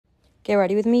Get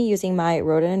ready with me using my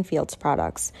Rodan and Fields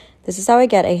products. This is how I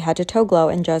get a head-to-toe glow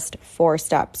in just 4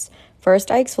 steps. First,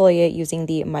 I exfoliate using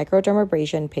the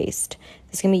Micro-Dermabrasion Paste.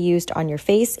 This can be used on your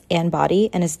face and body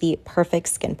and is the perfect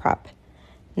skin prep.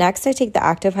 Next, I take the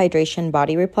Active Hydration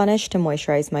Body Replenish to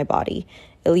moisturize my body.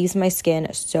 It leaves my skin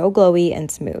so glowy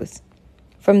and smooth.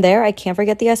 From there, I can't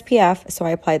forget the SPF, so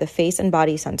I apply the Face and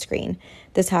Body Sunscreen.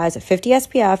 This has 50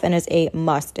 SPF and is a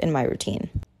must in my routine.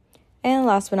 And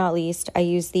last but not least, I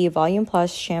use the Volume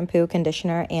Plus shampoo,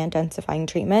 conditioner, and densifying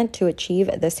treatment to achieve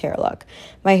this hair look.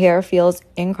 My hair feels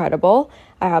incredible.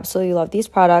 I absolutely love these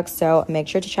products, so make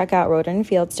sure to check out Rodan and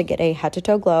Fields to get a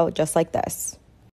head-to-toe glow just like this.